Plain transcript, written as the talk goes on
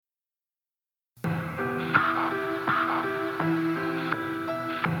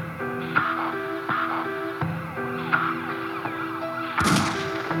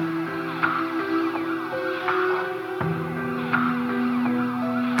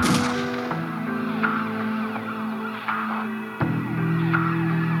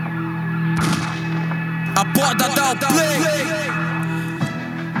moda dá o play.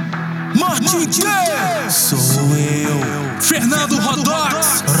 Marthin, sou eu, Fernando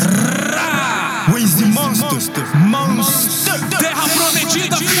Rodox, Weenzy Monster, Terra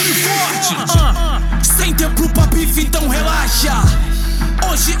Prometida, Firme, Forte. Sem tempo pra bife, então relaxa.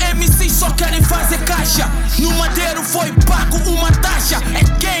 Hoje MCs só querem fazer caixa. No madeiro foi pago uma taxa. É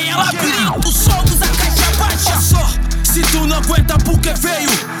quem é Labirinto, somos a caixa baixa. Só se tu não aguenta porque veio,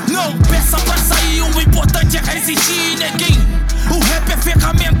 não peça pra sair. O importante é resistir, neguinho. O rap é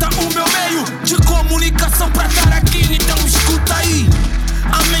ferramenta, o meu meio de comunicação pra dar aqui, então escuta aí.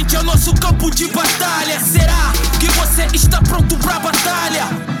 A mente é o nosso campo de batalha. Será que você está pronto pra batalha?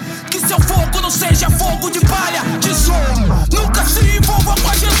 Que seu fogo não seja fogo de palha. Tesouro, nunca se envolva com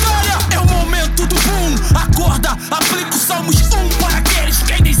a gentalha. É o momento do boom. Acorda, aplica o Salmos 1 para aqueles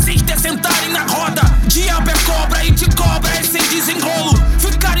que desistem sentarem na roda. Diabo é cobra e te cobra é sem desenrolo.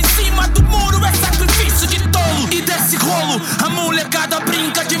 Ficar em cima do muro é sacrifício de tolo. E desse rolo, a molecada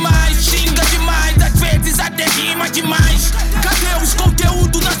brinca demais, xinga demais, às vezes até rima demais. Cadê os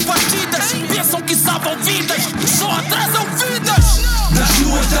conteúdos nas partidas? Pensam que salvam vidas, só atrasam vidas. Das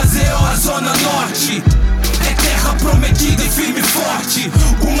ruas da ZO, a zona norte, é terra prometida e firme e forte.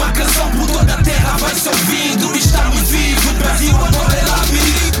 Uma canção por toda a terra vai se ouvindo. Estamos vivos, o Brasil agora é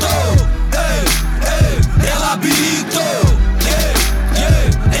labirinto. Ei, ei, é labirinto. Ei,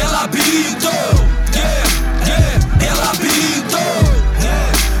 ei, é labirinto. Ei, ei, é labirinto.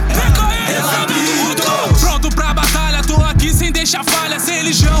 É labirinto. Pronto pra batalha, tô aqui sem deixar falha. Sem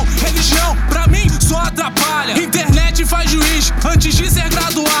religião, religião pra mim só atrapalha. Internet faz juiz antes de ser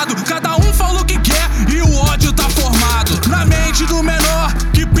graduado. Cada um fala o que quer e o ódio tá formado na mente do menor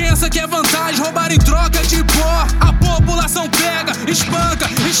que pensa que é vantagem roubar em troca de pó. A população pega, espanca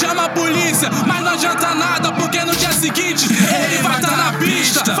e chama a polícia, mas não adianta nada porque no dia seguinte ele vai estar na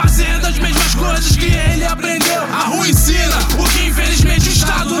pista fazendo as mesmas coisas que ele aprendeu. A rua ensina o que infelizmente o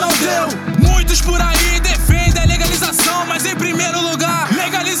Estado não deu. Muitos por aí defendem a legalização, mas em primeiro lugar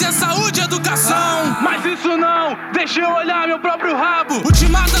legalize a saúde e a educação. Mas isso não, deixa eu olhar meu próprio rabo.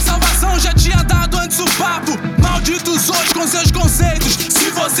 Ultimata salvação já tinha dado antes o papo. Malditos hoje com seus conceitos.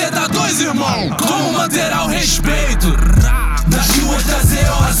 Se você dá dois, irmão, como manterá o respeito? Das ruas da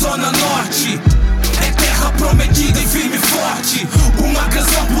ZO, a zona norte, é terra prometida e firme e forte. Uma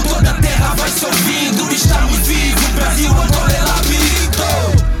canção por toda a terra vai se ouvindo. Estamos vivos, o Brasil agora é labirinto.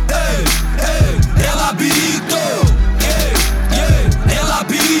 Ei, ei, é labirinto. Ei, ei, é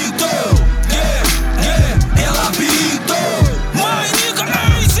labirinto. Ei, ei, é labirinto.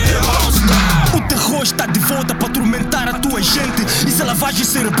 O terror está de volta para atormentar a tua gente. Isso é lavagem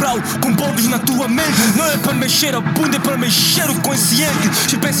cerebral com bombos na tua mente. Não é para mexer a bunda, é para mexer o consciente.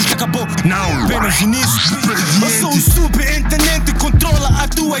 Se pensas que acabou, não, apenas início. Eu sou o subentendente, controla a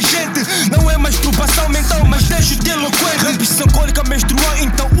tua gente. Não é masturbação mental, mas deixo-te eloquente. Rampes alcoólica menstrual,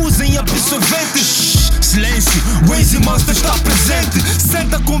 então usem absorventes. Silêncio, Weenzy Monster está presente.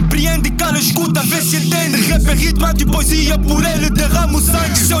 Senta, compreende, cala, escuta, vê se entende. Rap é ritmo, arte e poesia, por ele derramo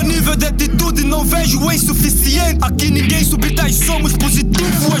sangue. Seu nível de atitude não vejo o insuficiente. Aqui ninguém subtrai, somos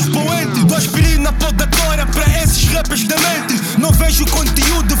positivo, expoente. Dou aspirina podatória para esses rappers da mente. Não vejo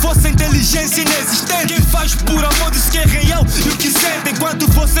conteúdo, vossa inteligência inexistente. Quem faz por amor diz que é real e o que sente, enquanto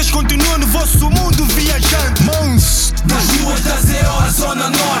vocês continuam no vosso mundo viajando. Mãos das ruas da